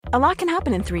A lot can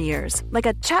happen in 3 years, like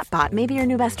a chatbot may be your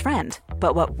new best friend.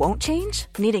 But what won't change?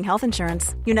 Needing health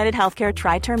insurance. United Healthcare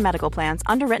Tri-Term Medical Plans,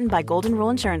 underwritten by Golden Rule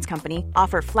Insurance Company,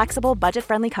 offer flexible,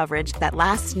 budget-friendly coverage that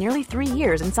lasts nearly 3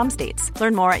 years in some states.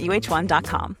 Learn more at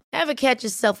uh1.com. Ever catch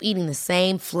yourself eating the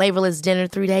same flavorless dinner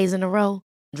 3 days in a row?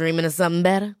 Dreaming of something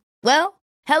better? Well,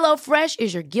 HelloFresh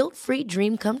is your guilt-free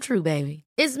dream come true, baby.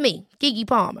 It's me, Keke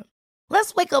Palmer.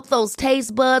 Let's wake up those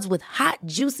taste buds with hot,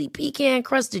 juicy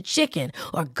pecan-crusted chicken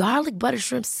or garlic butter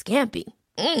shrimp scampi.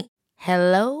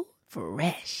 Hello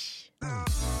Fresh.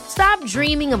 Stop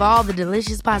dreaming of all the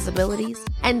delicious possibilities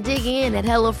and dig in at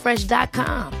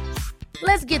HelloFresh.com.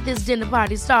 Let's get this dinner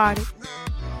party started.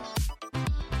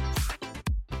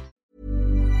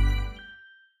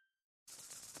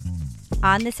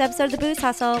 On this episode of The Booze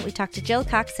Hustle, we talked to Jill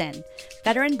Cockson,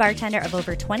 veteran bartender of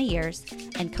over 20 years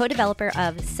and co-developer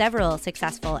of several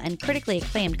successful and critically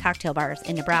acclaimed cocktail bars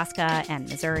in Nebraska and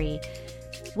Missouri.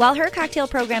 While her cocktail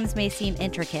programs may seem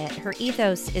intricate, her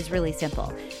ethos is really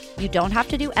simple. You don't have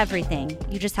to do everything,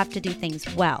 you just have to do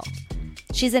things well.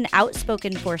 She's an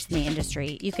outspoken force in the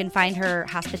industry. You can find her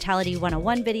Hospitality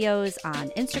 101 videos on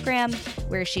Instagram,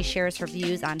 where she shares her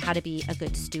views on how to be a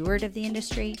good steward of the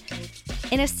industry.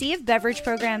 In a sea of beverage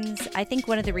programs, I think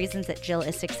one of the reasons that Jill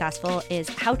is successful is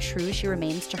how true she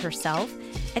remains to herself.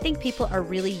 I think people are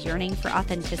really yearning for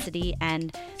authenticity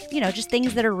and, just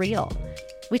things that are real.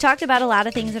 We talked about a lot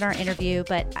of things in our interview,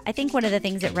 but I think one of the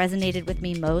things that resonated with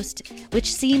me most,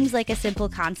 which seems like a simple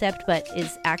concept, but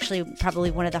is actually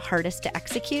probably one of the hardest to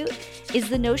execute, is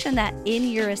the notion that in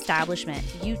your establishment,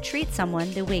 you treat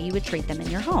someone the way you would treat them in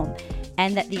your home,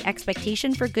 and that the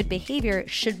expectation for good behavior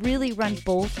should really run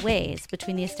both ways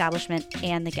between the establishment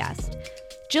and the guest.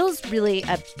 Jill's really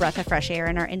a breath of fresh air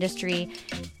in our industry,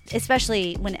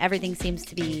 especially when everything seems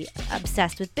to be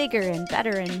obsessed with bigger and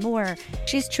better and more.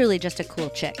 She's truly just a cool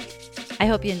chick. I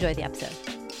hope you enjoy the episode.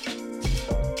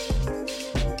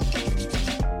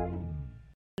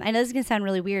 I know this is going to sound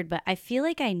really weird, but I feel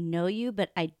like I know you,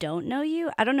 but I don't know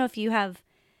you. I don't know if you have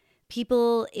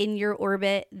people in your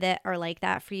orbit that are like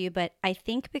that for you, but I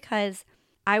think because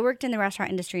I worked in the restaurant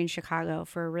industry in Chicago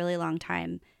for a really long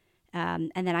time,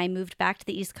 and then I moved back to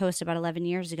the East Coast about 11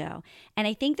 years ago. And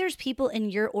I think there's people in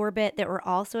your orbit that were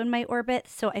also in my orbit.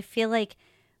 So I feel like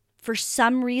for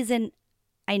some reason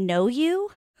I know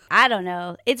you. I don't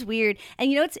know. It's weird.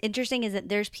 And what's interesting is that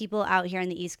there's people out here on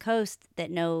the East Coast that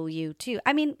know you too.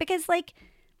 I mean, because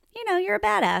you're a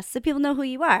badass, so people know who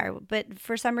you are. But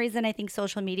for some reason, I think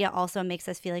social media also makes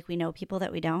us feel like we know people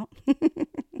that we don't.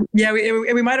 Yeah,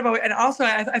 we might have always, and also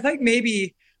I think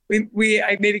maybe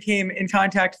I maybe came in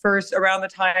contact first around the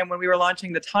time when we were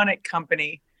launching the tonic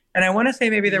company. And I want to say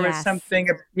maybe there was something,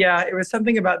 it was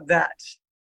something about that.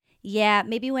 Yeah,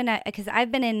 maybe because I've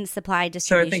been in supply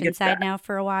distribution side now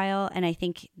for a while. And I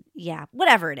think,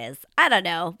 whatever it is, I don't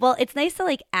know. Well, it's nice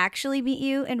to actually meet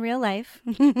you in real life.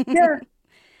 Yeah.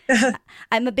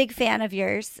 I'm a big fan of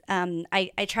yours.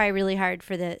 I try really hard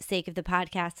for the sake of the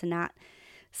podcast to not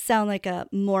sound like a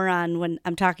moron when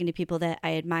I'm talking to people that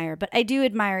I admire, but I do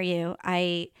admire you.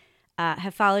 I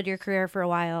have followed your career for a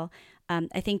while.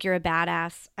 I think you're a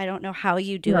badass. I don't know how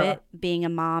you do it being a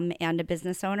mom and a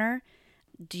business owner.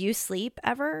 Do you sleep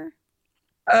ever?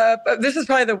 This is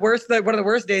probably one of the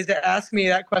worst days to ask me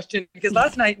that question, because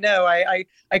last night, I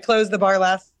closed the bar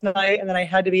last night and then I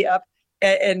had to be up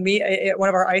and meet. One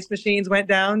of our ice machines went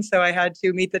down, so I had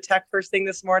to meet the tech first thing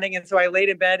this morning. And so I laid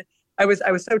in bed. I was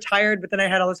so tired, but then I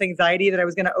had all this anxiety that I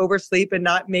was going to oversleep and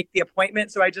not make the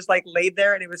appointment. So I just laid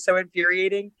there, and it was so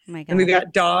infuriating. Oh my God. And we've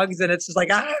got dogs, and it's just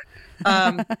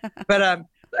But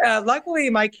luckily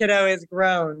my kiddo is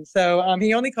grown, so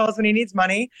he only calls when he needs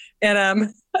money,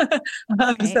 and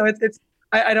so it's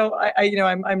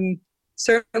I'm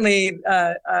certainly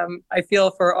I feel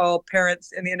for all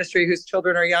parents in the industry whose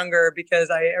children are younger,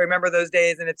 because I remember those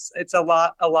days, and it's a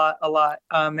lot.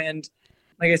 And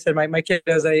like I said, my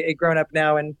kiddo's a grown up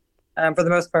now, and for the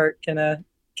most part can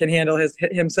handle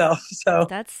himself. So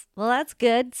that's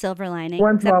good. Silver lining.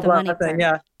 One small thing,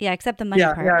 yeah. Yeah, except the money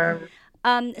part.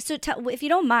 Yeah. So if you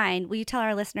don't mind, will you tell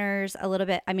our listeners a little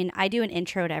bit? I mean, I do an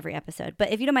intro to every episode,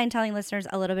 but if you don't mind telling listeners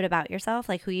a little bit about yourself,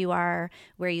 like who you are,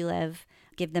 where you live,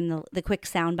 give them the quick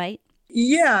soundbite.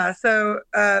 Yeah. So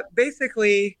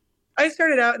basically, I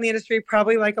started out in the industry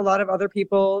probably like a lot of other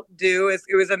people do.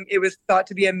 It was thought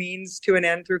to be a means to an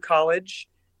end through college.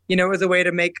 It was a way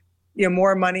to make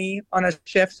more money on a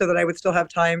shift so that I would still have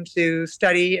time to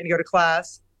study and go to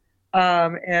class.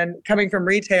 And coming from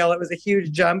retail, it was a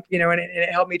huge jump, and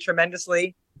it helped me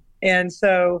tremendously. And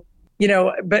so,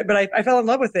 but I fell in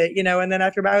love with it, and then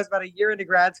after I was about a year into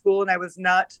grad school, and I was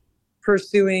not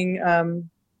pursuing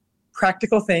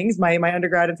practical things. My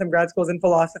undergrad and some grad schools in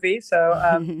philosophy.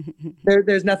 So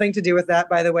there's nothing to do with that,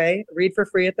 by the way. Read for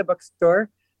free at the bookstore.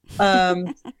 So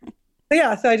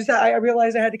I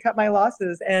realized I had to cut my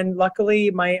losses, and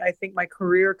luckily I think my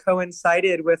career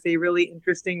coincided with a really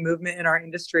interesting movement in our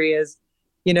industry. As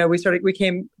we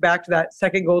came back to that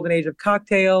second golden age of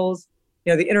cocktails.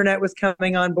 The internet was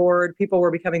coming on board. People were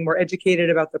becoming more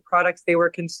educated about the products they were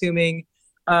consuming.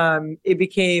 It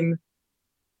became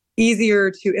easier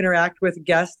to interact with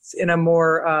guests in a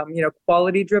more,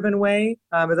 quality driven way,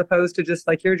 as opposed to just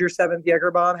like, here's your seventh Jaeger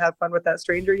bomb. Have fun with that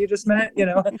stranger you just met,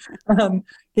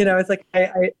 it's like,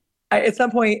 I at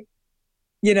some point,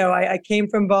 I came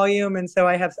from volume. And so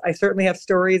I certainly have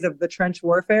stories of the trench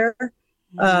warfare.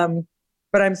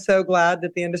 But I'm so glad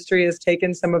that the industry has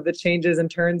taken some of the changes and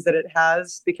turns that it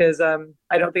has, because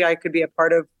I don't think I could be a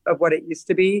part of what it used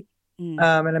to be. And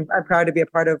I'm proud to be a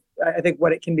part of, I think,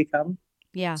 what it can become.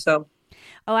 Yeah. So.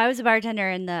 Oh, I was a bartender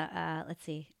in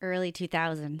the, early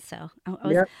 2000s. So I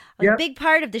was a big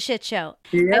part of the shit show.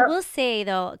 Yep. I will say,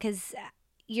 though, because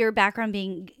your background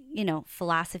being,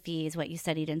 philosophy is what you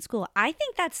studied in school, I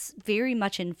think that's very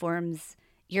much informs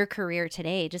your career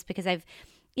today, just because I've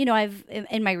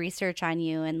in my research on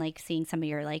you and like seeing some of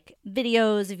your like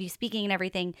videos of you speaking and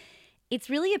everything, it's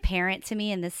really apparent to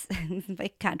me in this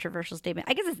like controversial statement.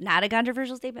 I guess it's not a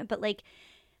controversial statement, but like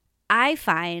I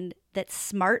find that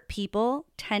smart people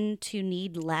tend to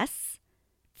need less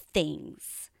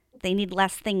things. They need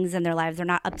less things in their lives. They're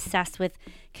not obsessed with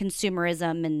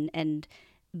consumerism and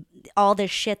all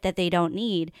this shit that they don't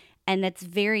need. And it's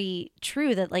very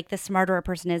true that like the smarter a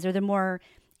person is, or the more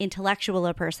intellectual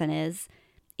a person is,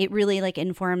 it really like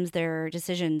informs their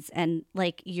decisions. And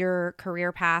like your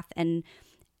career path and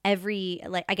every,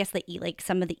 like, I guess like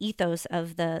some of the ethos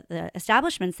of the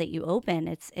establishments that you open,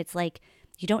 it's like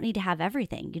you don't need to have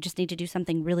everything. You just need to do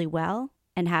something really well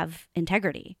and have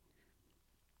integrity.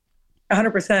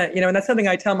 100%. And that's something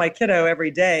I tell my kiddo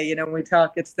every day. When we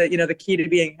talk, it's that, the key to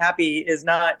being happy is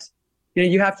not,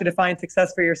 you have to define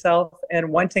success for yourself, and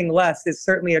wanting less is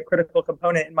certainly a critical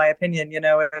component, in my opinion.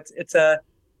 It's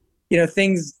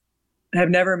things have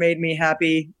never made me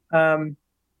happy. And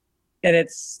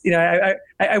it's,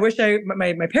 I wish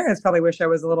my parents probably wish I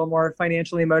was a little more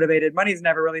financially motivated. Money's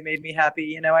never really made me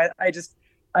happy.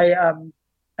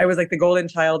 I was like the golden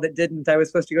child that didn't. I was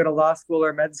supposed to go to law school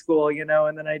or med school,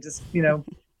 and then I just,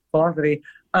 philosophy.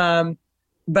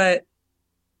 But,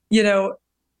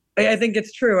 I think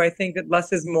it's true. I think that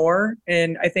less is more.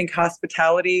 And I think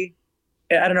hospitality,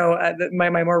 I don't know,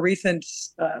 my more recent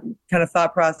kind of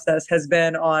thought process has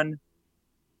been on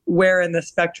where in the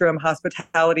spectrum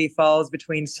hospitality falls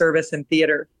between service and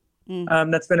theater.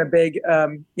 That's been a big,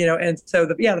 and so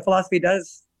the philosophy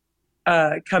does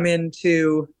come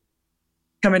into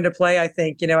play. I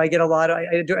think, I get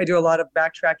I do a lot of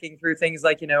backtracking through things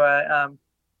like,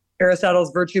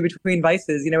 Aristotle's virtue between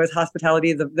vices, is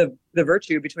hospitality the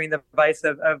virtue between the vice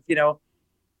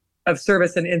of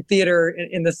service and theater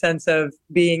in the sense of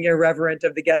being irreverent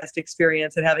of the guest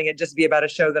experience and having it just be about a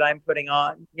show that I'm putting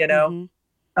on,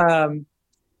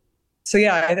 So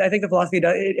I think the philosophy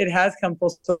it has come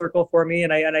full circle for me,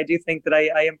 and I do think that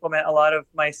I implement a lot of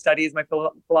my studies, my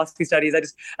philosophy studies.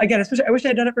 I wish I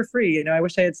had done it for free. I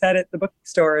wish I had sat at the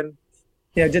bookstore and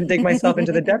didn't dig myself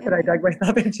into the debt that I dug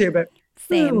myself into. But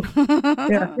same.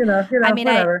 I mean,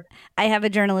 whatever. I have a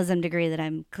journalism degree that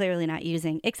I'm clearly not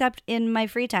using, except in my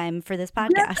free time for this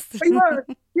podcast. Yeah, you are.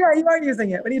 Yeah, you are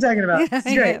using it. What are you talking about? It's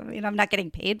great. I'm not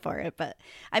getting paid for it, but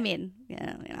I mean,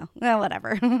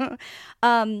 whatever.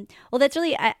 Well, that's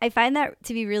really, I find that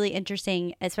to be really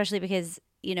interesting, especially because,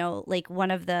 like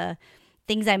one of the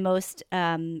things I most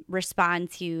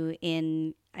respond to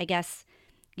in, I guess,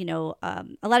 a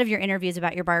lot of your interviews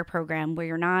about your bar program, where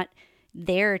you're not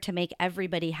there to make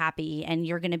everybody happy, and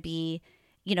you're going to be,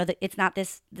 it's not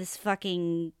this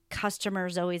fucking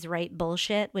customer's always right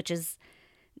bullshit, which is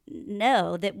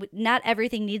that not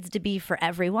everything needs to be for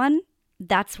everyone.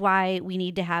 That's why we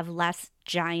need to have less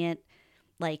giant,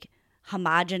 like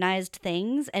homogenized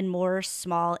things and more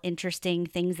small, interesting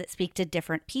things that speak to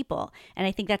different people. And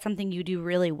I think that's something you do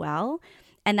really well.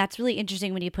 And that's really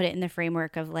interesting when you put it in the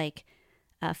framework of like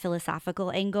a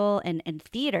philosophical angle and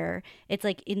theater. It's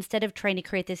like, instead of trying to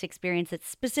create this experience that's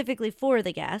specifically for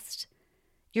the guest,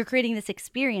 you're creating this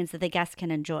experience that the guest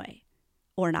can enjoy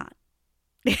or not.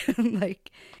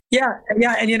 Like, yeah.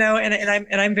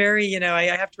 And, I'm very,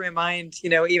 I have to remind,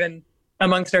 even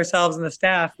amongst ourselves and the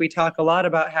staff, we talk a lot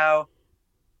about how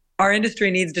our industry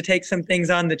needs to take some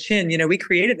things on the chin. We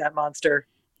created that monster.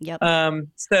 Yep.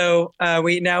 So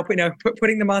we now,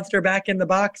 putting the monster back in the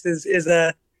box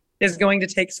is going to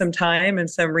take some time and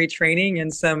some retraining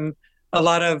and some a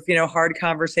lot of, hard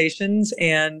conversations.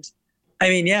 And I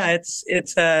mean, yeah,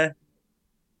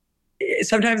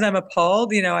 sometimes I'm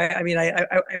appalled,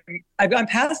 I'm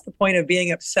past the point of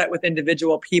being upset with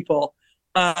individual people.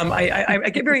 I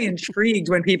get very intrigued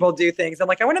when people do things. I'm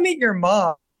like, I want to meet your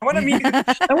mom. I want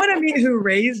to meet who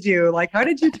raised you. Like, how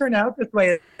did you turn out this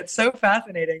way? It's so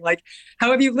fascinating. Like, how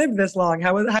have you lived this long?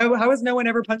 How has no one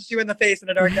ever punched you in the face in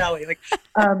a dark alley?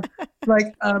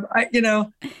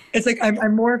 It's like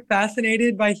I'm more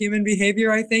fascinated by human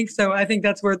behavior, I think. So I think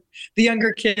that's where the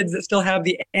younger kids that still have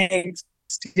the angst,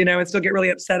 and still get really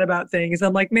upset about things.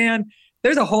 I'm like, man,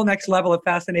 there's a whole next level of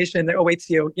fascination that awaits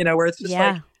you, where it's just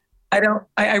like,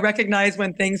 I recognize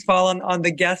when things fall on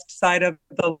the guest side of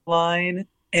the line,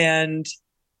 and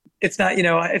it's not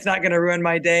going to ruin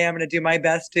my day. I'm going to do my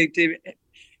best to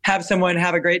have someone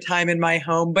have a great time in my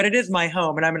home, but it is my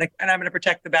home, and I'm going to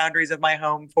protect the boundaries of my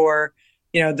home for,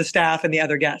 the staff and the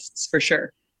other guests, for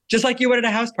sure. Just like you would at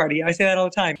a house party. I say that all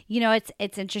the time.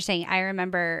 It's interesting. I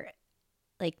remember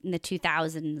like in the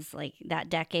 2000s, like that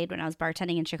decade when I was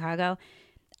bartending in Chicago,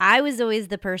 I was always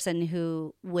the person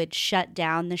who would shut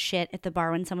down the shit at the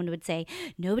bar when someone would say,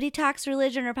 nobody talks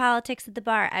religion or politics at the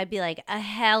bar. I'd be like,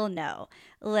 hell no.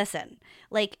 Listen,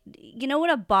 like, you know what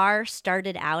a bar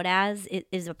started out as? It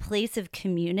is a place of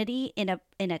community in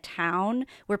a town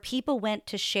where people went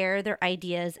to share their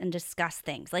ideas and discuss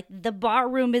things. Like the bar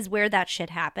room is where that shit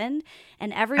happened.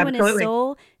 And everyone Absolutely. is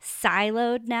so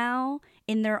siloed now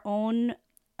in their own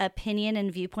opinion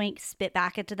and viewpoint spit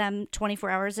back into them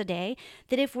 24 hours a day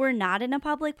that if we're not in a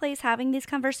public place having these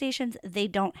conversations, they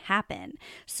don't happen.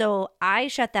 So I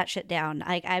shut that shit down.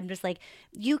 I'm just like,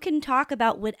 you can talk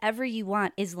about whatever you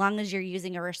want as long as you're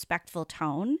using a respectful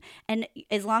tone, and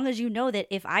as long as you know that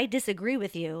if I disagree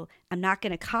with you, I'm not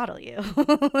going to coddle you.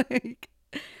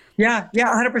 Yeah,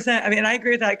 100%. I mean, I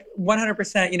agree with that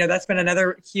 100%. That's been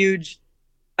another huge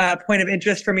point of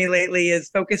interest for me lately, is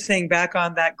focusing back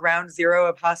on that ground zero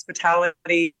of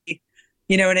hospitality,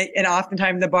 and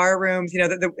oftentimes the bar rooms,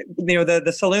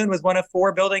 the saloon was one of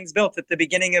 4 buildings built at the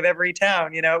beginning of every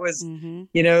town. It was,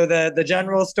 the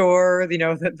general store,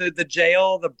 the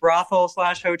jail, the brothel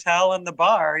 / hotel, and the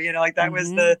bar, that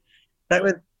was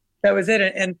that was it.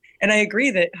 And I agree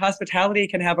that hospitality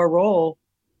can have a role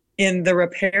in the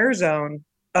repair zone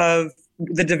of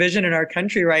the division in our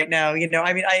country right now.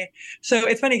 So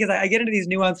it's funny because I get into these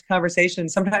nuanced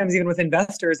conversations, sometimes even with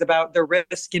investors, about the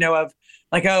risk, of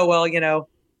like, oh, well,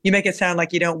 you make it sound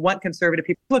like you don't want conservative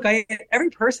people. Look, every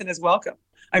person is welcome.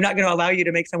 I'm not going to allow you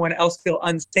to make someone else feel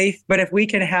unsafe. But if we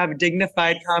can have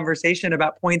dignified conversation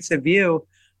about points of view,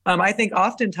 I think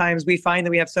oftentimes we find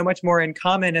that we have so much more in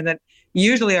common, and that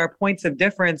usually our points of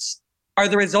difference are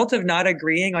the result of not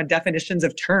agreeing on definitions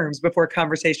of terms before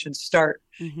conversations start.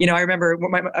 I remember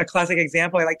a classic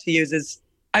example I like to use is,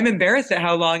 I'm embarrassed at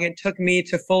how long it took me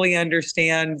to fully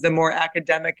understand the more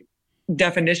academic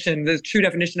definition, the true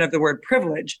definition of the word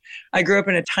privilege. I grew up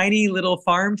in a tiny little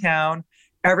farm town.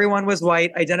 Everyone was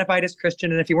white, identified as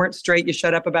Christian. And if you weren't straight, you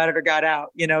shut up about it or got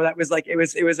out. That was like,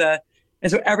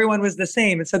 and so everyone was the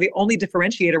same. And so the only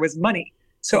differentiator was money.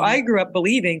 So I grew up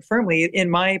believing firmly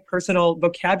in my personal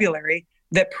vocabulary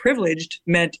that privileged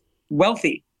meant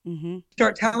wealthy.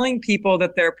 Start telling people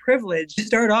that they're privileged, you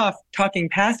start off talking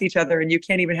past each other and you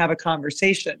can't even have a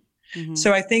conversation.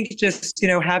 So I think just,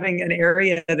 having an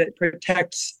area that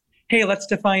protects, hey, let's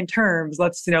define terms.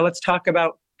 Let's talk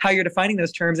about how you're defining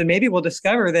those terms. And maybe we'll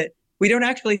discover that we don't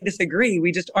actually disagree.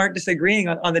 We just aren't disagreeing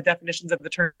on the definitions of the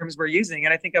terms we're using.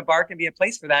 And I think a bar can be a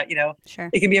place for that. Sure.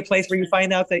 It can be a place where you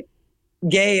find out that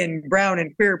gay and brown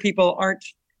and queer people aren't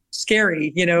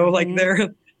scary, like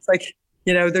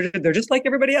they're just like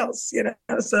everybody else,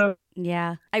 so.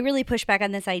 Yeah. I really push back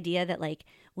on this idea that like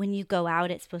when you go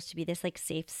out, it's supposed to be this like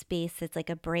safe space. It's like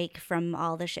a break from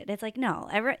all the shit. It's like, no,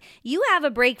 you have a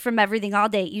break from everything all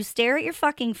day. You stare at your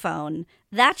fucking phone.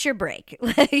 That's your break.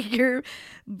 Like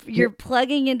you're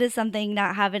plugging into something,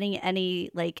 not having any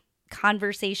like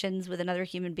conversations with another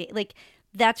human being. Like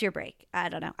that's your break. I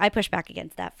don't know. I push back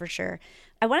against that for sure.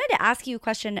 I wanted to ask you a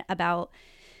question about,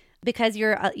 because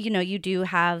you're, you do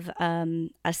have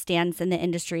a stance in the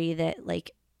industry that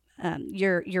like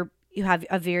you have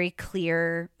a very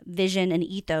clear vision and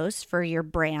ethos for your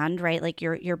brand, right? Like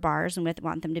your bars and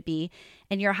want them to be,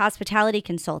 and you're a hospitality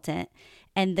consultant,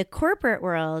 and the corporate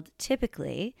world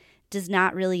typically does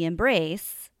not really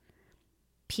embrace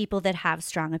people that have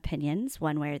strong opinions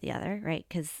one way or the other, right?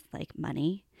 Because like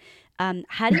money.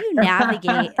 How do you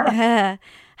navigate?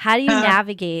 How do you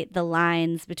navigate the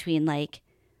lines between like,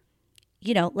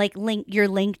 like your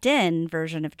LinkedIn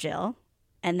version of Jill,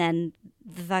 and then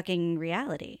the fucking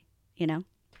reality,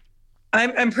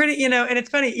 I'm pretty, and it's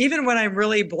funny, even when I'm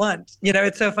really blunt,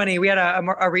 it's so funny. We had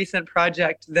a recent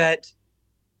project that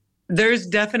there's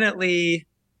definitely,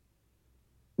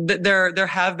 there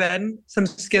have been some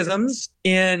schisms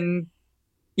in,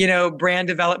 brand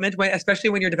development, especially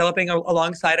when you're developing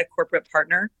alongside a corporate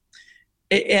partner.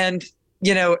 And,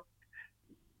 I'm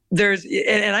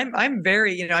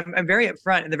very, I'm very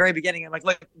upfront in the very beginning. I'm like,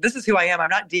 look, this is who I am. I'm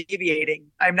not deviating.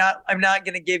 I'm not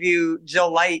going to give you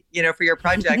Jill Light, for your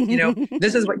project.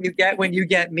 This is what you get when you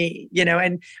get me,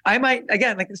 and I might,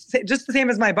 again, like just the same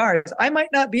as my bars, I might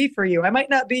not be for you. I might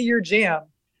not be your jam,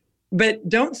 but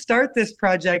don't start this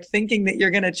project thinking that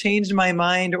you're going to change my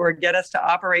mind or get us to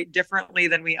operate differently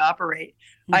than we operate.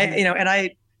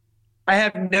 I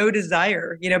have no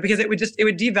desire, because it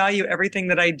would devalue everything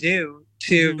that I do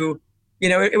to,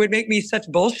 it would make me such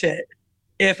bullshit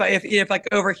if like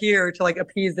over here to like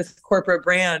appease this corporate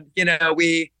brand,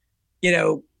 we,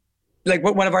 like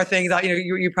one of our things,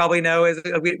 you probably know is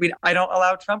I don't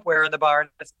allow Trump wear in the bar.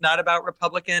 It's not about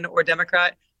Republican or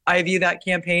Democrat. I view that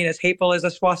campaign as hateful as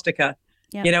a swastika,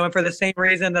 yep. And for the same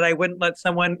reason that I wouldn't let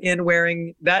someone in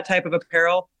wearing that type of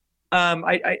apparel,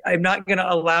 I'm not going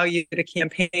to allow you to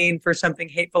campaign for something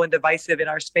hateful and divisive in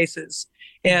our spaces.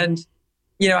 And,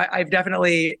 I've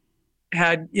definitely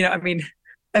had,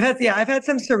 I've had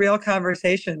some surreal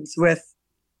conversations with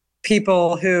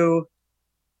people who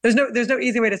there's no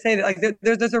easy way to say that. Like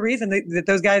there's a reason that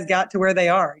those guys got to where they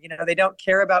are. They don't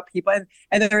care about people,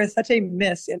 and there is such a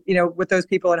miss, with those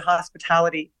people in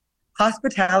hospitality.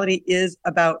 Hospitality is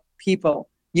about people.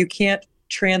 You can't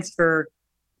transfer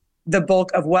the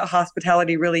bulk of what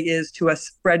hospitality really is to a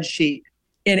spreadsheet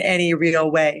in any real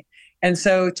way. And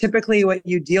so typically what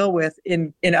you deal with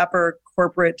in upper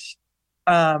corporate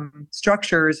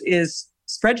structures is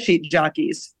spreadsheet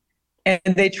jockeys. And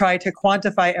they try to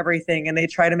quantify everything, and they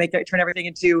try to turn everything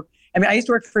into, I used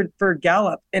to work for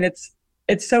Gallup, and it's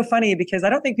so funny because I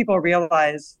don't think people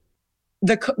realize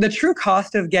the true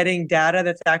cost of getting data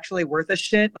that's actually worth a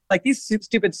shit. Like these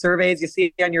stupid surveys you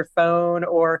see on your phone,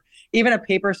 or even a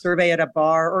paper survey at a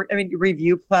bar, or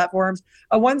review platforms.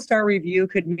 A 1-star review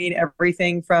could mean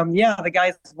everything from, the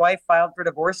guy's wife filed for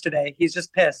divorce today, he's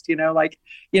just pissed,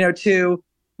 to,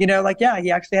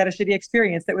 he actually had a shitty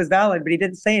experience that was valid, but he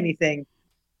didn't say anything.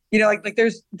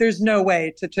 There's no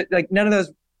way to like none of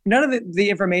the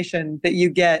information that you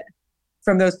get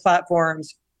from those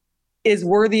platforms is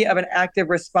worthy of an active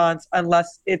response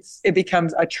unless it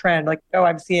becomes a trend. Like, oh,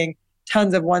 I'm seeing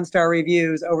tons of 1-star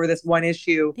reviews over this one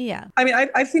issue. Yeah.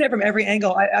 I've seen it from every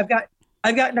angle.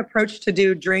 I've gotten approached to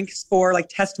do drinks for like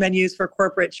test menus for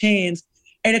corporate chains.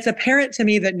 And it's apparent to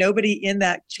me that nobody in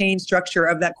that chain structure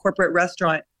of that corporate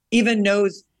restaurant even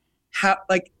knows how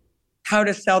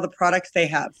to sell the products they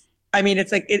have.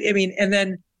 It's like,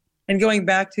 and going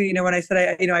back to, when I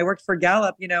said, I worked for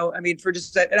Gallup, and I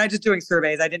just doing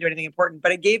surveys, I didn't do anything important,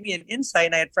 but it gave me an insight.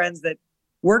 And I had friends that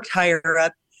worked higher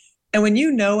up. And when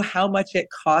you know how much it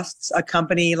costs a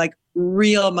company, like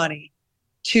real money,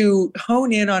 to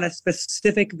hone in on a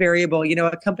specific variable,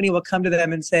 a company will come to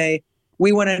them and say,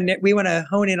 we want to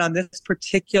hone in on this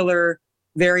particular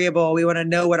variable. We want to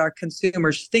know what our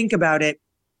consumers think about it.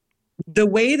 The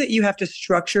way that you have to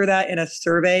structure that in a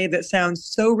survey that sounds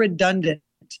so redundant,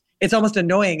 it's almost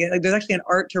annoying. Like there's actually an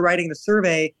art to writing the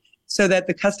survey so that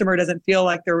the customer doesn't feel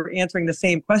like they're answering the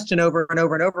same question over and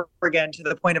over and over again to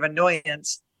the point of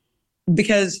annoyance,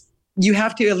 because you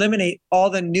have to eliminate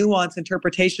all the nuanced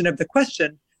interpretation of the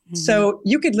question. Mm-hmm. So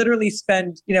you could literally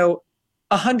spend,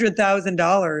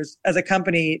 $100,000 as a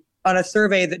company on a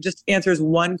survey that just answers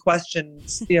one question,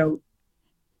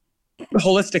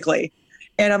 holistically.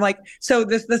 And I'm like, so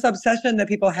this obsession that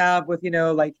people have with,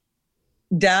 like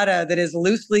data that is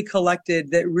loosely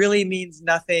collected that really means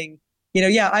nothing.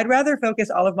 I'd rather focus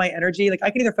all of my energy. Like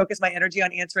I can either focus my energy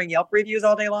on answering Yelp reviews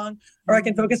all day long, or I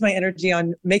can focus my energy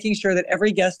on making sure that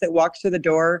every guest that walks through the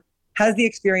door has the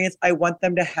experience I want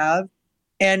them to have.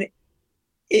 And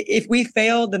if we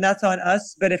failed, then that's on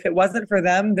us. But if it wasn't for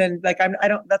them, then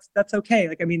that's okay.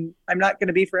 Like, I'm not going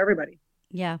to be for everybody.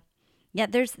 Yeah. Yeah.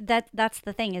 That's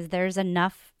the thing is there's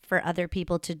enough for other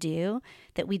people to do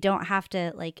that we don't have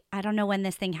to I don't know when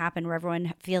this thing happened where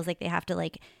everyone feels like they have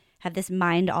to have this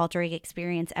mind altering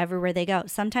experience everywhere they go.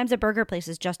 Sometimes a burger place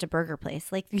is just a burger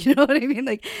place. You know what I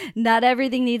mean? Not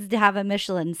everything needs to have a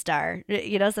Michelin star.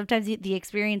 Sometimes the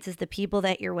experience is the people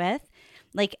that you're with.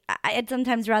 I'd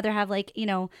sometimes rather have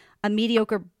a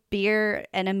mediocre beer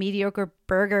and a mediocre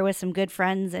burger with some good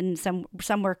friends and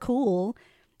somewhere cool.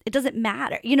 It doesn't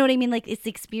matter. You know what I mean? It's the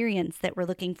experience that we're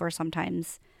looking for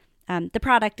sometimes The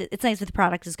product, it's nice if the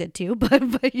product is good too,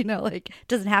 but you know, like, it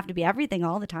doesn't have to be everything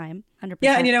all the time. 100%.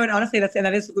 Yeah, and and honestly,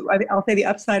 that is, I'll say the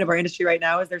upside of our industry right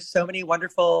now is there's so many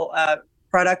wonderful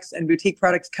products and boutique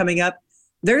products coming up.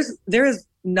 There is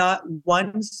not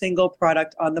one single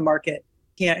product on the market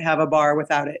can't have a bar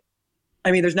without it.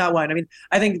 I mean, there's not one. I mean,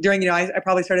 I think during, I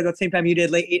probably started at the same time you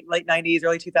did, late 90s,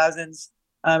 early 2000s.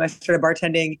 I started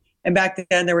bartending. And back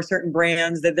then there were certain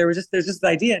brands that there's just the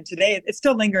idea. And today it's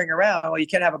still lingering around. Well, you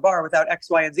can't have a bar without X,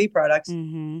 Y, and Z products.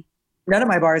 Mm-hmm. None of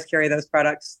my bars carry those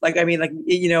products. Like, I mean, like,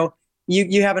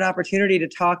 you have an opportunity to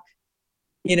talk,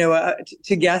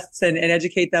 to guests and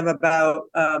educate them about,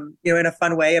 in a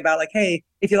fun way about, like, hey,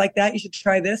 if you like that, you should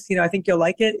try this. I think you'll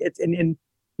like it. It's and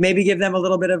maybe give them a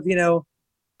little bit of,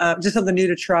 just something new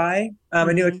to try,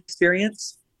 a new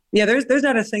experience. Yeah, there's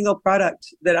not a single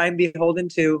product that I'm beholden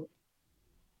to,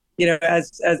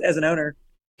 as an owner.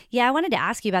 Yeah, I wanted to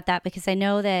ask you about that because I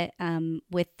know that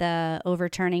with the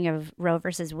overturning of Roe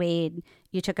versus Wade,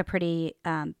 you took a pretty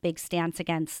big stance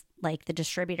against, like, the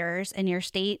distributors in your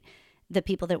state, the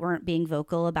people that weren't being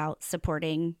vocal about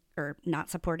supporting or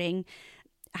not supporting.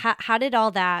 How did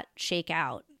all that shake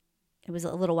out? It was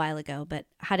a little while ago, but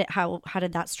how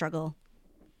did that struggle?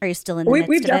 Are you still in the midst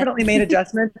We've of definitely it? made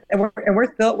adjustments, and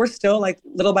we're still like,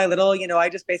 little by little. I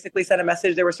just basically sent a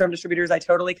message. There were some distributors I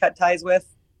totally cut ties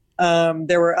with.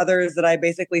 There were others that I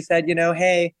basically said,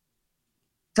 hey,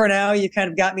 for now you kind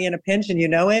of got me in a pinch and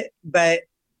it, but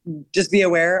just be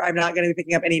aware, I'm not going to be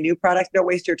picking up any new products. Don't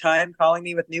waste your time calling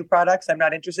me with new products. I'm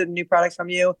not interested in new products from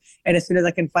you. And as soon as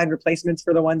I can find replacements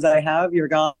for the ones that I have, you're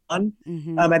gone.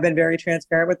 Mm-hmm. I've been very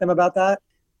transparent with them about that.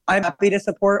 I'm happy to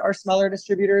support our smaller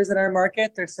distributors in our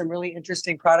market. There's some really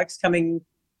interesting products coming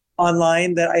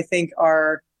online that I think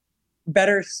are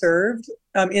better served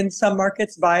in some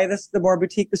markets by the more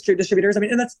boutique distributors. I mean,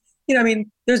 and that's,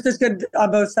 there's good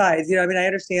on both sides. I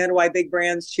understand why big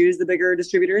brands choose the bigger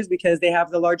distributors because they have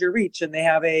the larger reach and they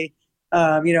have a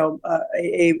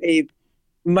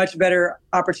much better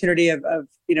opportunity of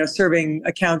serving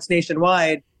accounts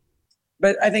nationwide.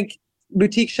 But I think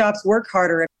boutique shops work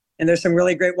harder. And there's some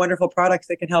really great, wonderful products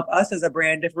that can help us as a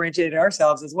brand differentiate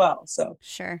ourselves as well. So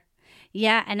sure.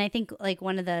 Yeah. And I think, like,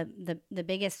 one of the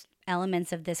biggest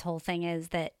elements of this whole thing is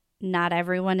that not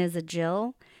everyone is a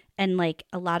Jill. And, like,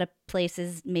 a lot of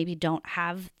places maybe don't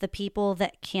have the people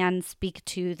that can speak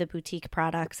to the boutique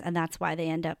products. And that's why they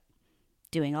end up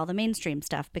doing all the mainstream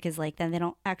stuff, because, like, then they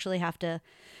don't actually have to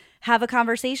have a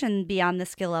conversation beyond the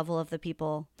skill level of the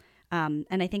people. And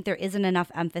I think there isn't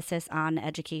enough emphasis on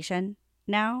education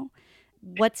now.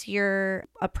 What's your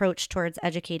approach towards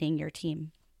educating your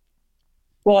team?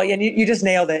 Well, and you just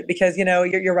nailed it because,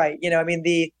 you're right.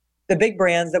 The big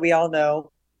brands that we all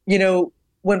know,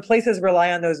 when places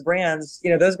rely on those brands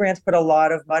put a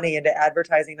lot of money into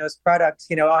advertising those products,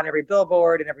 on every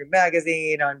billboard and every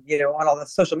magazine, on all the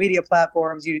social media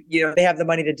platforms, they have the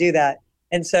money to do that.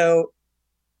 And so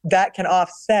that can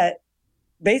offset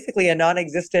basically a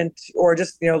non-existent or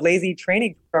just, lazy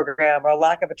training program or a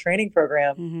lack of a training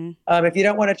program. Mm-hmm. If you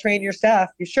don't want to train your staff,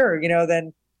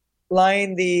 then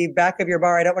line the back of your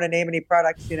bar. I don't want to name any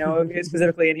products,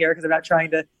 specifically in here because I'm not trying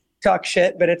to talk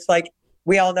shit, but it's like,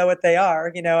 we all know what they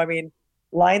are.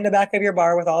 Line the back of your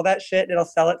bar with all that shit and it'll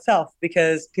sell itself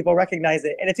because people recognize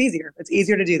it. And it's easier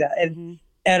to do that. And,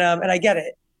 and I get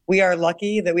it. We are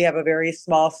lucky that we have a very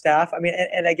small staff. I mean,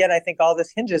 and again, I think all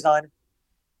this hinges on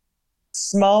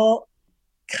small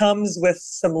comes with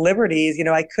some liberties.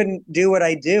 I couldn't do what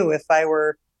I do if I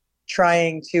were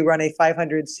trying to run a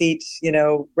 500 seat,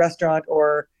 restaurant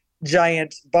or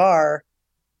giant bar.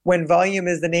 When volume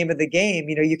is the name of the game,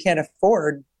 you can't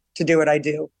afford to do what I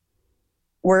do.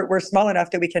 We're small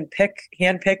enough that we can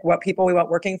handpick what people we want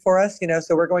working for us,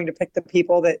 so we're going to pick the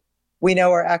people that we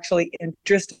know are actually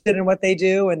interested in what they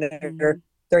do and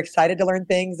they're excited to learn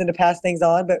things and to pass things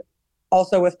on, but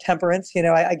also with temperance.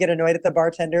 I get annoyed at the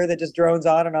bartender that just drones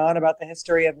on and on about the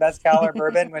history of mezcal or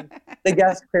bourbon when the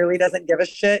guest clearly doesn't give a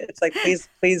shit. It's like,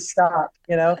 please stop,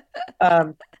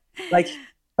 like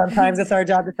sometimes it's our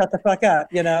job to shut the fuck up,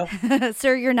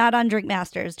 Sir, you're not on Drink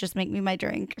Masters. Just make me my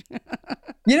drink.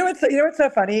 What's so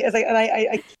funny is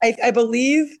I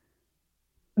believe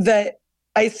that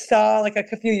I saw like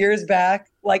a few years back,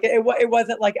 like it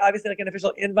wasn't like obviously like an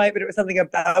official invite, but it was something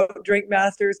about Drink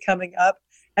Masters coming up.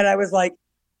 And I was like,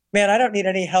 man, I don't need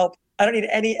any help. I don't need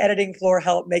any editing floor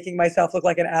help making myself look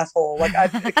like an asshole. Like,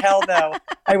 hell no,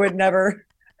 I would never.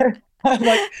 I'm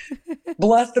like,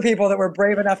 bless the people that were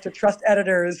brave enough to trust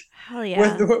editors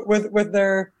with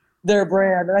their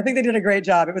brand. And I think they did a great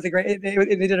job. They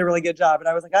did a really good job. And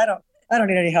I was like, I I don't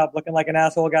need any help looking like an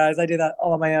asshole, guys. I do that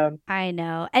all on my own. I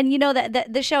know. And you know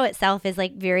that the show itself is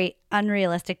like very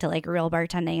unrealistic to like real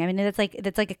bartending. I mean, it's like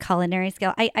a culinary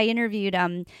skill. I interviewed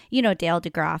Dale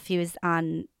DeGroff. He was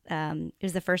on it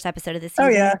was the first episode of the season. Oh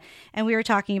yeah. And we were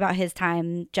talking about his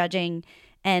time judging,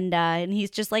 and he's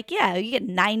just like, yeah, you get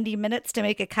 90 minutes to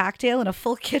make a cocktail in a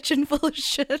full kitchen full of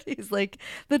shit. He's like,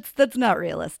 that's not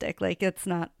realistic. Like, it's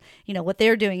not, what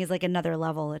they're doing is like another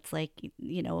level. It's like,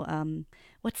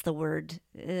 what's the word?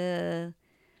 I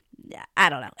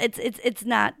don't know. It's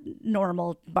not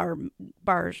normal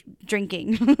bar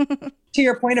drinking. To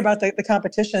your point about the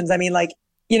competitions, I mean, like,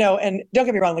 and don't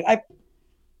get me wrong, like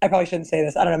I probably shouldn't say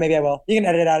this. I don't know. Maybe I will. You can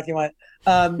edit it out if you want.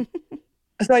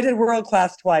 So I did world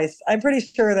class twice. I'm pretty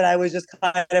sure that I was just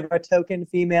kind of a token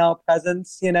female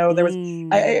presence. There was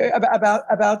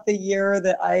about the year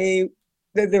that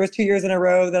there was 2 years in a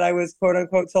row that I was quote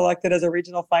unquote selected as a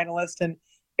regional finalist, and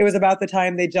it was about the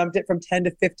time they jumped it from 10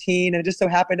 to 15, and it just so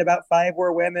happened about 5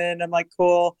 were women. I'm like,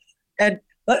 cool. And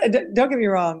don't get me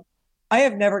wrong, I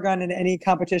have never gone into any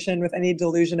competition with any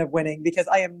delusion of winning, because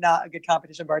I am not a good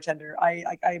competition bartender. I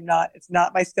am not. It's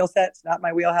not my skill set. It's not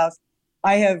my wheelhouse.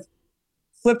 I have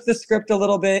flipped the script a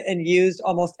little bit and used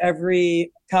almost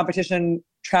every competition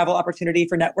travel opportunity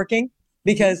for networking,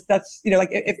 because that's, like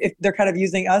if they're kind of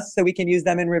using us, so we can use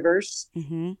them in reverse.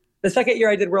 Mm-hmm. The second year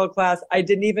I did world class, I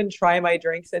didn't even try my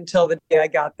drinks until the day I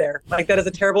got there. Like, that is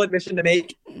a terrible admission to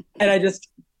make. And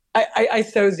I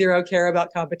so zero care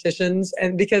about competitions,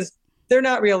 and because they're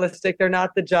not realistic, they're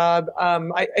not the job.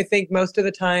 I think most of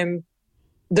the time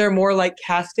they're more like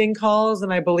casting calls.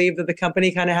 And I believe that the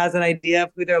company kind of has an idea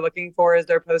of who they're looking for as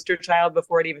their poster child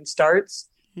before it even starts.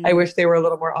 Mm-hmm. I wish they were a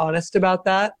little more honest about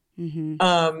that. Mm-hmm.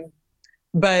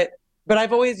 But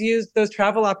I've always used those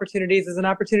travel opportunities as an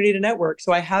opportunity to network.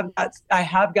 So I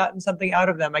have gotten something out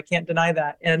of them. I can't deny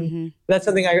that. And mm-hmm. that's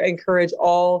something I encourage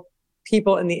all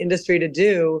people in the industry to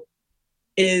do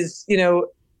is,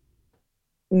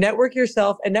 network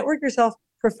yourself, and network yourself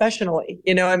professionally.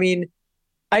 I mean,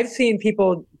 I've seen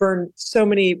people burn so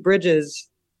many bridges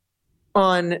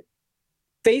on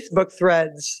Facebook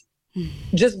threads,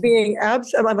 just being I'm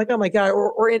like, oh my God.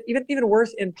 Or even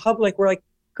worse, in public, we're like,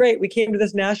 great, we came to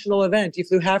this national event. You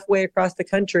flew halfway across the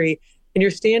country, and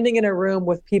you're standing in a room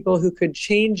with people who could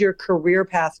change your career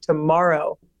path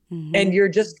tomorrow. Mm-hmm. And you're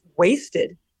just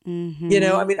wasted.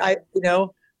 Mm-hmm. I mean,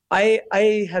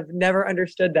 I have never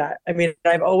understood that. I mean,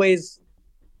 I've always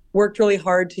worked really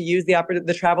hard to use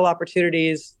the travel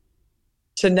opportunities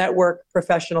to network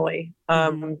professionally.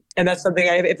 Mm-hmm. And that's something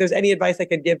if there's any advice I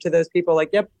could give to those people,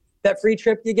 like, yep, that free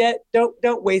trip you get,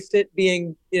 don't waste it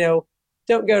being,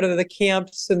 don't go to the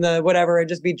camps and the whatever and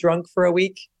just be drunk for a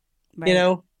week.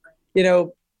 Right.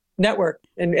 Network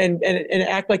and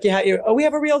act like we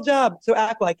have a real job. So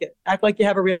act like it. Act like you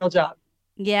have a real job.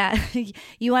 Yeah.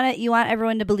 You want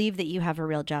everyone to believe that you have a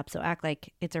real job. So act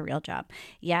like it's a real job.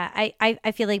 Yeah.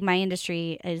 I feel like my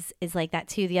industry is like that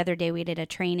too. The other day we did a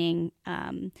training,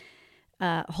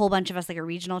 a whole bunch of us, like a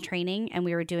regional training, and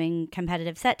we were doing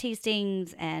competitive set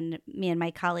tastings, and me and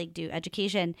my colleague do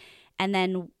education. And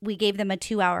then we gave them a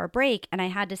 2-hour break, and I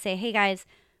had to say, hey guys,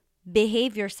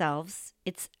 behave yourselves.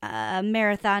 It's a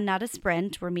marathon, not a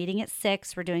sprint. We're meeting at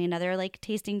 6. We're doing another like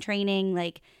tasting training.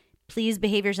 Like, please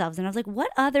behave yourselves. And I was like,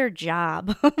 what other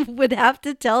job would have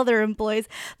to tell their employees,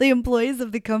 the employees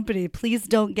of the company, please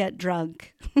don't get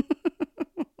drunk?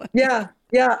 Yeah.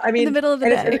 I mean, in the middle of the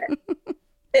day.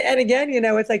 And again,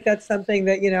 it's like, that's something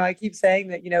that, I keep saying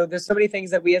that, there's so many things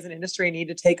that we as an industry need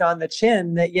to take on the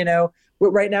chin that,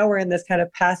 right now we're in this kind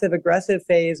of passive aggressive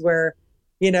phase where,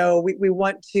 we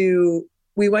want to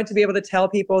be able to tell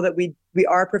people that we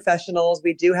are professionals.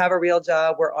 We do have a real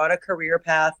job. We're on a career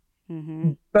path.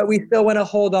 Mm-hmm. But we still want to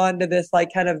hold on to this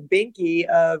like kind of binky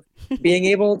of being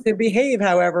able to behave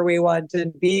however we want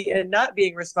and not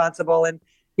being responsible. And,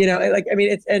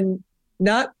 and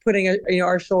not putting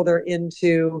our shoulder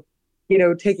into,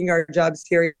 taking our job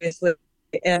seriously.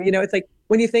 And, it's like,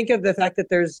 when you think of the fact that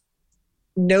there's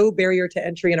no barrier to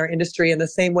entry in our industry in the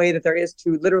same way that there is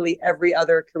to literally every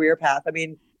other career path. I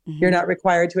mean, mm-hmm. You're not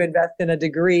required to invest in a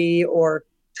degree or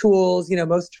tools.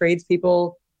 Most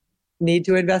tradespeople need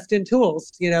to invest in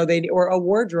tools, or a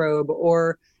wardrobe,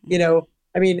 or,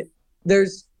 I mean,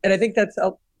 and I think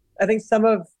I think some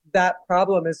of that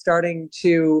problem is starting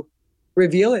to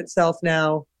reveal itself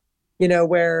now,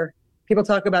 where people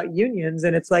talk about unions,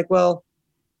 and it's like, well,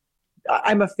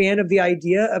 I'm a fan of the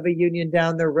idea of a union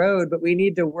down the road, but we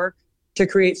need to work to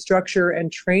create structure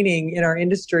and training in our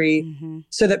industry mm-hmm.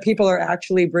 so that people are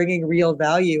actually bringing real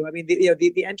value. I mean,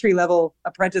 the entry level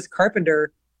apprentice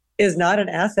carpenter is not an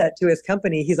asset to his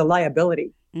company. He's a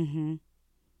liability. Mm-hmm.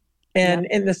 And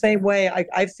in the same way,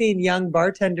 I've seen young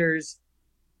bartenders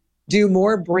do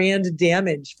more brand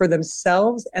damage for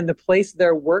themselves and the place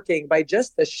they're working by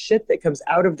just the shit that comes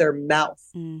out of their mouth.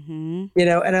 And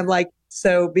I'm like,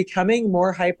 so becoming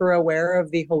more hyper aware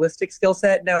of the holistic skill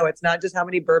set. No, it's not just how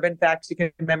many bourbon facts you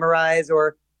can memorize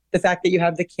or the fact that you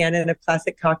have the canon of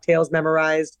classic cocktails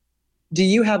memorized. Do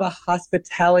you have a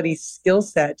hospitality skill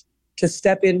set to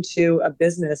step into a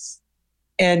business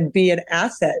and be an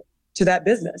asset to that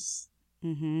business?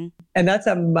 And that's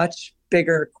a much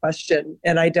bigger question.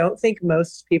 And I don't think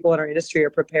most people in our industry are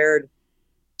prepared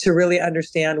to really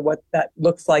understand what that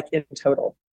looks like in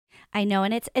total. I know.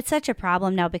 And it's such a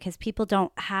problem now because people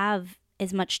don't have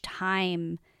as much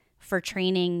time for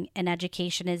training and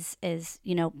education as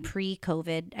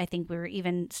pre-COVID. I think we were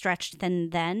even stretched thin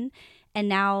then. And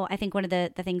now I think one of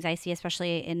the things I see,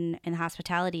 especially in the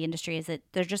hospitality industry, is that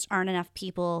there just aren't enough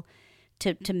people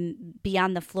to be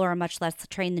on the floor, much less to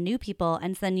train the new people.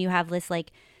 And so then you have this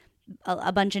like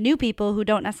a bunch of new people who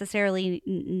don't necessarily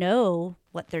know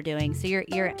what they're doing. So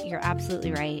you're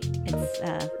absolutely right.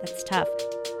 It's tough.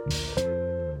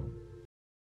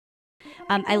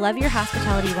 I love your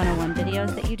Hospitality 101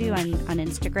 videos that you do on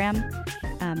Instagram.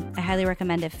 I highly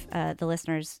recommend if the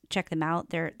listeners check them out.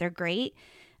 They're great.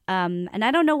 And I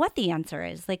don't know what the answer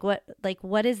is.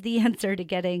 What is the answer to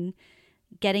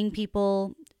getting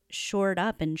people shored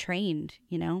up and trained,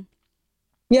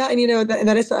 Yeah. And,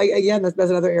 that is, again, that's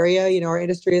another area, our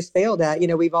industry has failed at.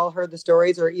 We've all heard the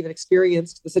stories or even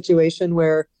experienced the situation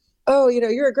where, oh,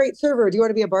 you're a great server. Do you want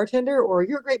to be a bartender? Or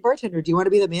you're a great bartender. Do you want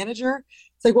to be the manager?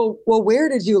 It's like, well, where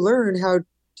did you learn how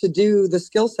to do the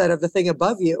skill set of the thing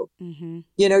above you?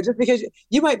 Just because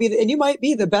you might be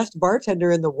the best bartender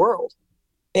in the world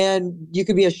and you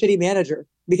could be a shitty manager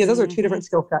because those are two different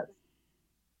skill sets.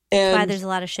 And that's why there's a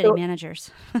lot of shitty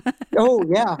managers. Oh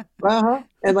yeah.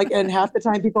 And half the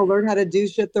time people learn how to do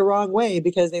shit the wrong way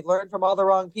because they've learned from all the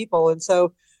wrong people. And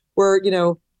so we're,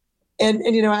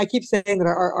 I keep saying that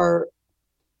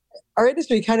our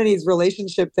industry kind of needs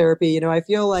relationship therapy. I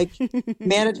feel like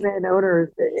management and owners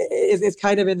is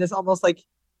kind of in this almost like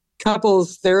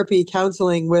couples therapy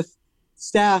counseling with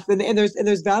staff. And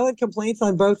there's valid complaints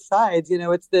on both sides.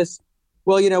 It's this,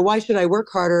 well, why should I work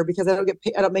harder because I don't get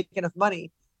paid, I don't make enough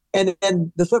money. And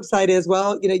then the flip side is,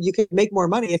 well, you could make more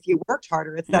money if you worked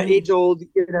harder. It's that age old,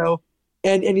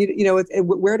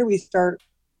 where do we start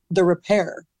the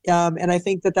repair? And I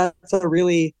think that's a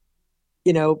really,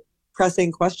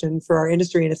 pressing question for our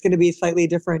industry. And it's going to be slightly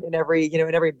different in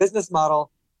every business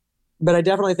model. But I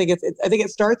definitely think I think it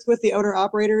starts with the owner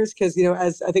operators because,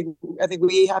 as I think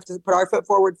we have to put our foot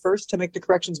forward first to make the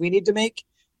corrections we need to make.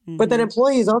 But then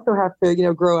employees also have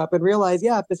to, grow up and realize,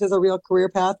 if this is a real career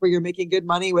path where you're making good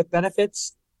money with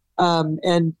benefits,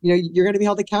 and, you're going to be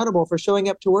held accountable for showing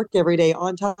up to work every day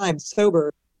on time,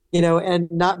 sober,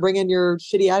 and not bringing your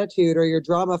shitty attitude or your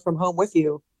drama from home with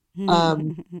you.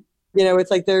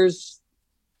 It's like there's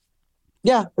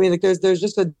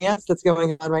just a dance that's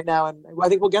going on right now. And I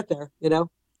think we'll get there,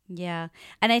 Yeah.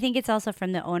 And I think it's also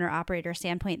from the owner operator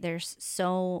standpoint, there's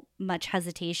so much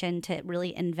hesitation to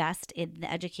really invest in the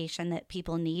education that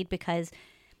people need because,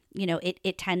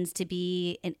 it tends to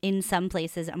be in some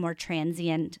places a more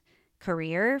transient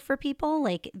career for people,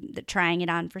 like trying it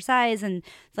on for size. And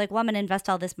it's like, well, I'm going to invest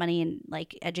all this money in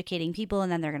like educating people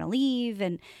and then they're going to leave.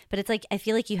 But it's like, I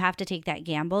feel like you have to take that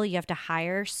gamble. You have to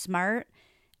hire smart.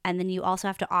 And then you also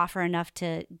have to offer enough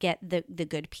to get the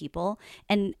good people.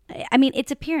 And I mean,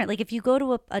 it's apparent. Like if you go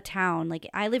to a town, like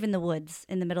I live in the woods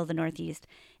in the middle of the Northeast,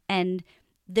 and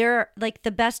they're like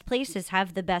the best places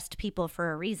have the best people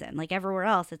for a reason. Like everywhere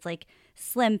else, it's like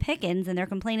slim pickings and they're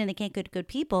complaining they can't get good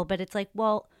people. But it's like,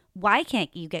 well, why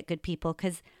can't you get good people?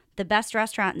 Because the best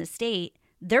restaurant in the state,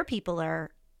 their people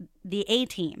are the A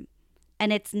team.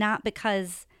 And it's not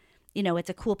because it's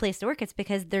a cool place to work. It's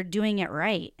because they're doing it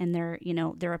right. And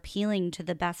they're appealing to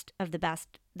the best of the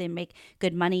best. They make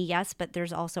good money. Yes. But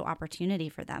there's also opportunity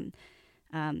for them.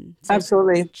 So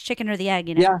absolutely. Chicken or the egg,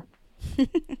 Yeah.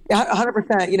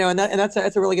 100%, and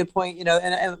that's a really good point,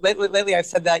 and lately I've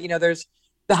said that, there's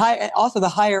the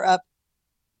higher up,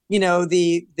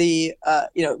 the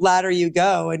ladder you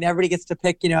go and everybody gets to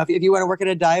pick, if you want to work at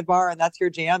a dive bar and that's your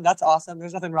jam, that's awesome.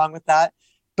 There's nothing wrong with that.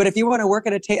 But if you want to work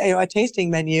at a tasting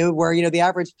menu where, the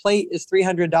average plate is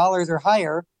 $300 or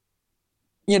higher,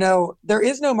 there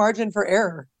is no margin for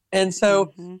error. And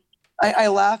so I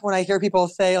laugh when I hear people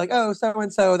say like, oh,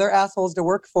 so-and-so, they're assholes to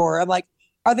work for. I'm like,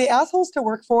 are they assholes to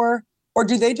work for? Or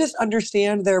do they just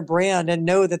understand their brand and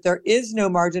know that there is no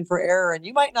margin for error and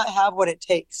you might not have what it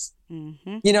takes? When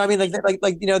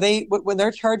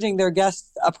they're charging their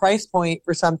guests a price point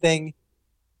for something,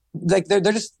 like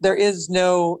there is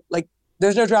no, like,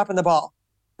 there's no drop in the ball.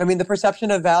 I mean, the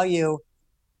perception of value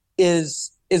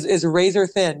is razor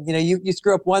thin. You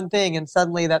screw up one thing and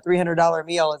suddenly that $300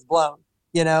 meal is blown,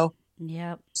 you know?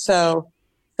 Yep. So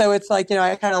it's like,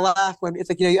 I kind of laugh when it's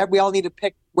like, we all need to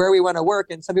pick where we want to work.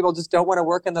 And some people just don't want to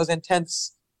work in those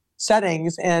intense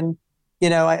settings. And,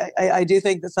 I do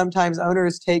think that sometimes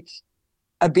owners take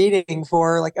a beating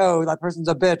for like, oh, that person's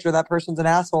a bitch or that person's an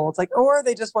asshole. It's like, or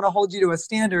they just want to hold you to a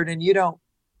standard and you don't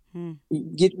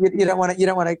want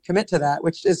to commit to that,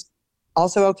 which is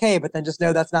also okay. But then just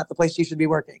know that's not the place you should be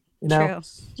working. True.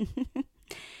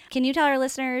 Can you tell our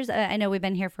listeners, I know we've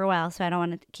been here for a while, so I don't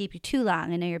want to keep you too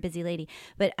long. I know you're a busy lady,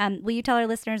 but will you tell our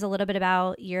listeners a little bit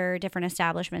about your different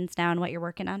establishments now and what you're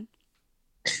working on?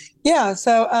 Yeah.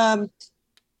 So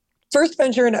first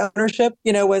venture in ownership,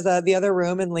 was the other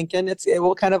room in Lincoln. It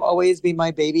will kind of always be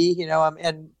my baby,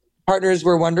 and partners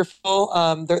were wonderful.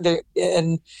 And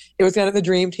it was kind of the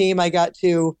dream team. I got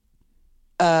to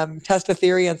test a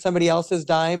theory on somebody else's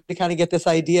dime to kind of get this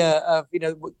idea of,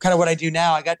 kind of what I do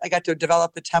now. I got to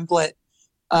develop the template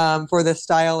for this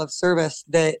style of service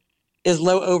that is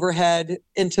low overhead,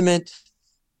 intimate,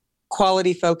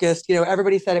 quality focused.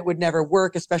 Everybody said it would never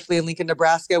work, especially in Lincoln,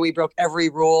 Nebraska. We broke every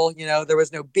rule. There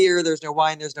was no beer, there's no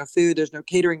wine, there's no food, there's no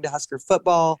catering to Husker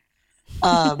football.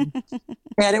 And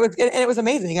it was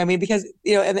amazing. I mean, because,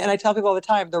 and I tell people all the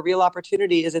time, the real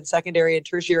opportunity is in secondary and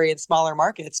tertiary and smaller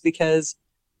markets because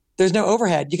there's no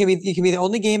overhead. You can be the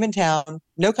only game in town,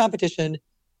 no competition,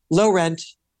 low rent,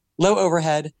 low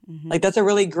overhead. Mm-hmm. Like that's a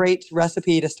really great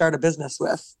recipe to start a business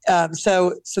with.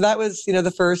 So that was,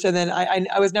 the first, and then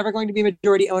I was never going to be a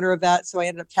majority owner of that. So I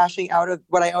ended up cashing out of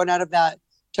what I own out of that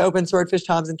to open Swordfish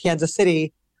Tom's in Kansas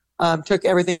City. Took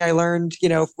everything I learned,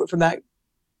 from that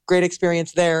great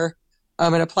experience there,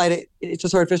 and applied it to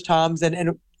Swordfish Tom's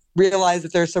and realized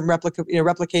that there's some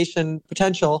replication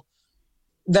potential.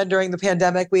 Then during the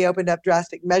pandemic, we opened up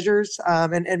Drastic Measures.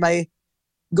 And my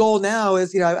goal now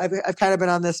is, I've kind of been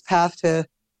on this path to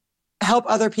help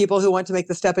other people who want to make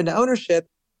the step into ownership.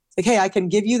 Like, hey, I can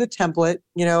give you the template.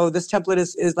 This template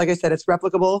is like I said, it's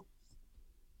replicable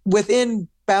within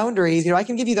boundaries. I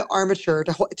can give you the armature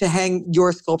to hang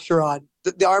your sculpture on.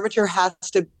 The armature has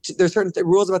to, there's certain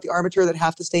rules about the armature that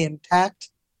have to stay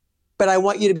intact, but I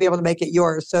want you to be able to make it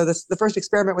yours. So the first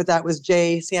experiment with that was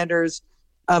Jay Sanders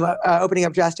opening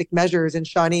up Drastic Measures in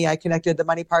Shawnee. I connected the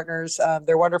money partners.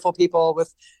 They're wonderful people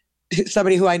with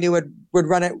somebody who I knew would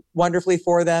run it wonderfully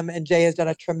for them. And Jay has done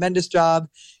a tremendous job.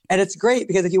 And it's great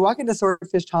because if you walk into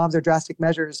Swordfish Tom's or Drastic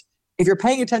Measures, if you're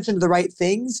paying attention to the right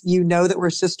things, that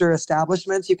we're sister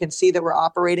establishments. You can see that we're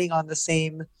operating on the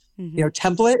same,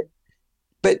 template.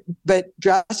 But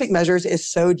Drastic Measures is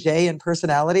so Jay in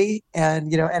personality.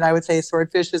 And, and I would say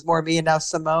Swordfish is more me. And now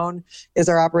Simone is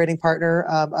our operating partner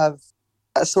of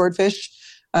Swordfish.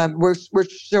 We're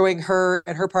showing her,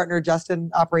 and her partner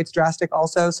Justin operates Drastic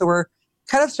also. So we're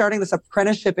kind of starting this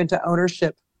apprenticeship into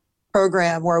ownership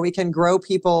program where we can grow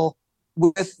people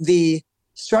with the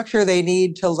structure they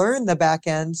need to learn the back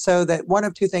end, so that one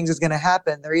of two things is going to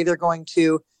happen. They're either going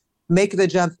to make the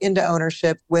jump into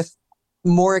ownership with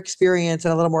more experience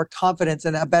and a little more confidence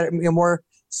and a better, more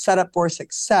set up for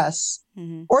success,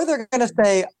 or they're going to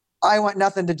say, I want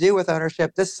nothing to do with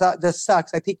ownership. This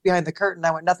sucks. I peeked behind the curtain.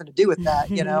 I want nothing to do with that,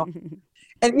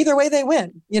 And either way, they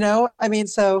win. I mean,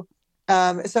 so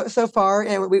far,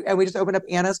 and we just opened up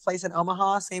Anna's place in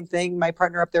Omaha. Same thing. My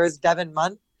partner up there is Devin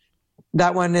Munt.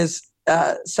 That one is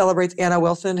celebrates Anna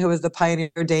Wilson, who is the pioneer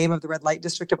dame of the red light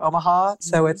district of Omaha.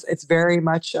 So it's very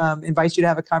much invites you to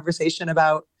have a conversation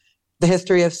about the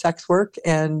history of sex work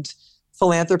and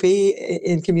philanthropy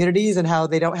in communities and how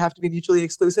they don't have to be mutually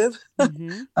exclusive.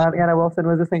 Anna Wilson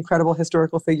was this incredible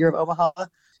historical figure of Omaha.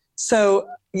 So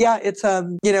yeah, it's,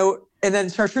 and then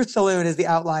Chartreuse Saloon is the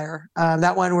outlier.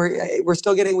 That one we're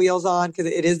still getting wheels on because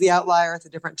it is the outlier. It's a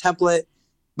different template,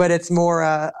 but it's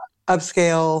more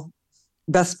upscale,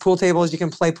 best pool tables you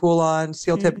can play pool on,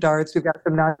 steel tip darts. We've got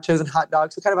some nachos and hot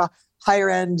dogs. So kind of a higher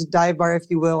end dive bar, if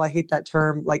you will. I hate that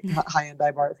term, like high end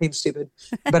dive bar. It seems stupid,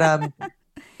 but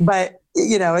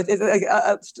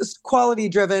it's just quality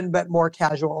driven, but more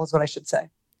casual is what I should say.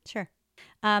 Sure.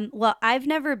 Well, I've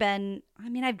never been,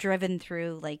 I've driven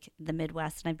through like the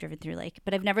Midwest and I've driven through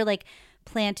but I've never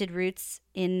planted roots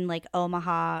in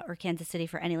Omaha or Kansas City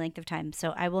for any length of time.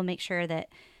 So I will make sure that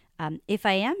if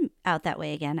I am out that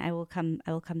way again, I will come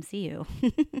see you.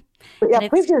 Yeah,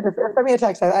 please send me a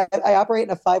text. I operate in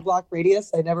a 5-block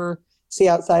radius. I never see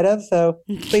outside of, so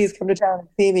please come to town and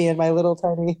see me in my little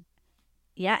tiny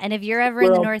Yeah, and if you're ever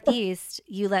in the Northeast,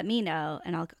 you let me know,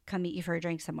 and I'll come meet you for a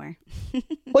drink somewhere.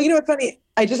 Well, you know what's funny?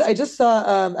 I just saw.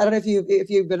 I don't know if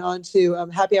you've been on to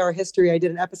Happy Hour History. I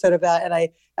did an episode of that, and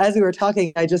as we were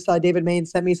talking, I just saw David Main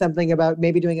sent me something about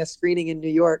maybe doing a screening in New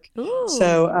York. Ooh.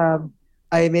 So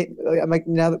I'm like,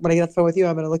 now that when I get off the phone with you,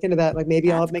 I'm going to look into that. Like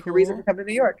maybe I'll make a reason to come to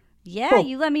New York. Yeah, cool.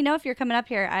 You let me know if you're coming up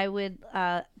here. I would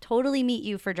totally meet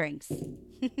you for drinks.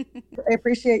 I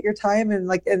appreciate your time and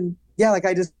I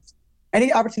just.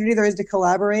 Any opportunity there is to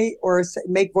collaborate or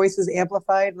make voices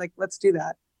amplified, like let's do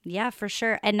that. Yeah, for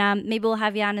sure. And maybe we'll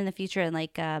have you on in the future, and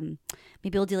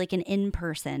maybe we'll do like an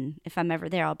in-person. If I'm ever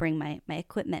there, I'll bring my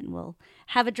equipment and we'll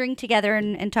have a drink together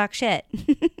and talk shit.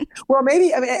 Well,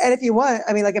 maybe, and if you want,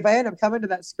 like if I end up coming to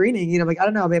that screening, I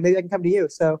don't know, maybe I can come to you.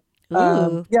 So,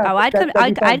 yeah.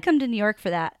 I'd come to New York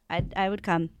for that. I would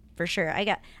come for sure. I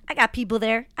got people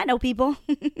there. I know people.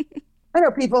 I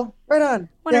know people. Right on.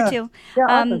 One or two. Yeah,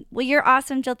 awesome. Well, you're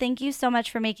awesome, Jill. Thank you so much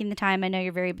for making the time. I know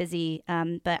you're very busy,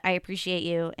 but I appreciate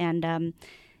you. And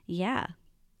you're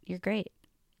great.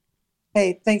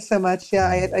 Hey, thanks so much. Yeah,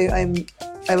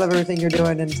 I love everything you're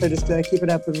doing, and so just keep it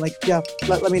up and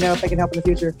let me know if I can help in the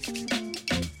future.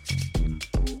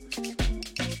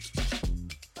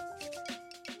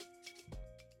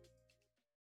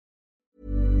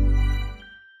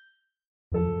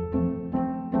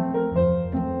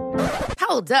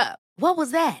 Hold up. What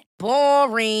was that?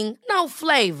 Boring. No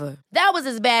flavor. That was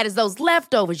as bad as those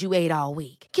leftovers you ate all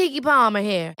week. Keke Palmer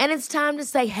here. And it's time to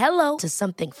say hello to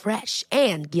something fresh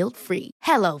and guilt-free.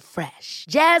 Hello Fresh.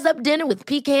 Jazz up dinner with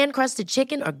pecan-crusted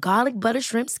chicken or garlic butter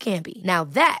shrimp scampi. Now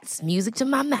that's music to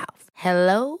my mouth.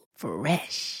 Hello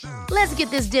Fresh. Let's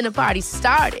get this dinner party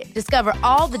started. Discover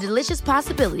all the delicious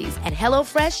possibilities at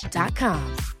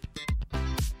HelloFresh.com.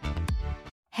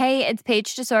 Hey, it's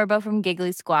Paige DeSorbo from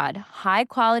Giggly Squad. High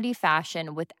quality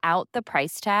fashion without the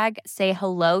price tag. Say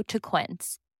hello to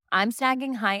Quince. I'm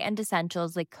snagging high-end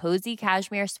essentials like cozy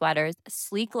cashmere sweaters,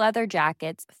 sleek leather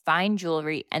jackets, fine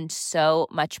jewelry, and so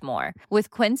much more. With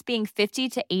Quince being 50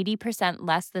 to 80%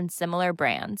 less than similar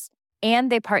brands.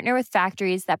 And they partner with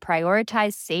factories that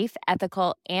prioritize safe,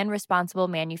 ethical, and responsible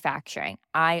manufacturing.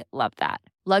 I love that.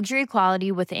 Luxury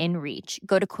quality within reach.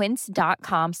 Go to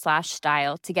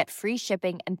quince.com/style to get free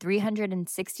shipping and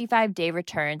 365-day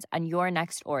returns on your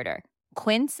next order.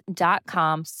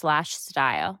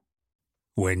 Quince.com/style.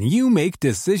 When you make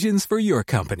decisions for your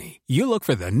company, you look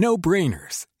for the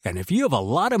no-brainers. And if you have a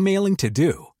lot of mailing to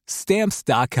do,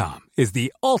 Stamps.com is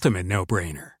the ultimate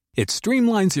no-brainer. It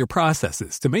streamlines your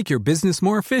processes to make your business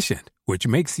more efficient, which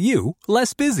makes you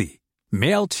less busy.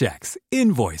 Mail checks,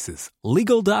 invoices,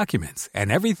 legal documents,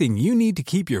 and everything you need to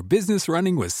keep your business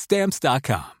running with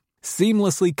Stamps.com.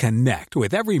 Seamlessly connect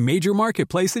with every major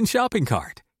marketplace and shopping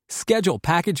cart. Schedule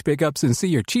package pickups and see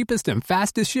your cheapest and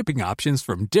fastest shipping options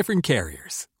from different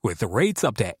carriers. With rates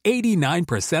up to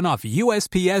 89% off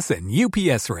USPS and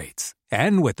UPS rates.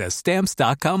 And with the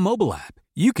Stamps.com mobile app,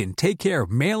 you can take care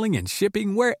of mailing and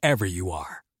shipping wherever you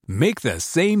are. Make the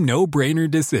same no-brainer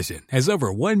decision as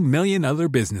over 1 million other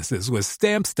businesses with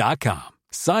Stamps.com.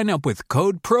 Sign up with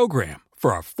code PROGRAM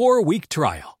for a 4-week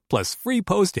trial, plus free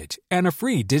postage and a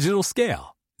free digital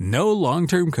scale. No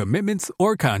long-term commitments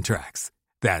or contracts.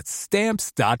 That's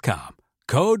Stamps.com.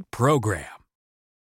 Code PROGRAM.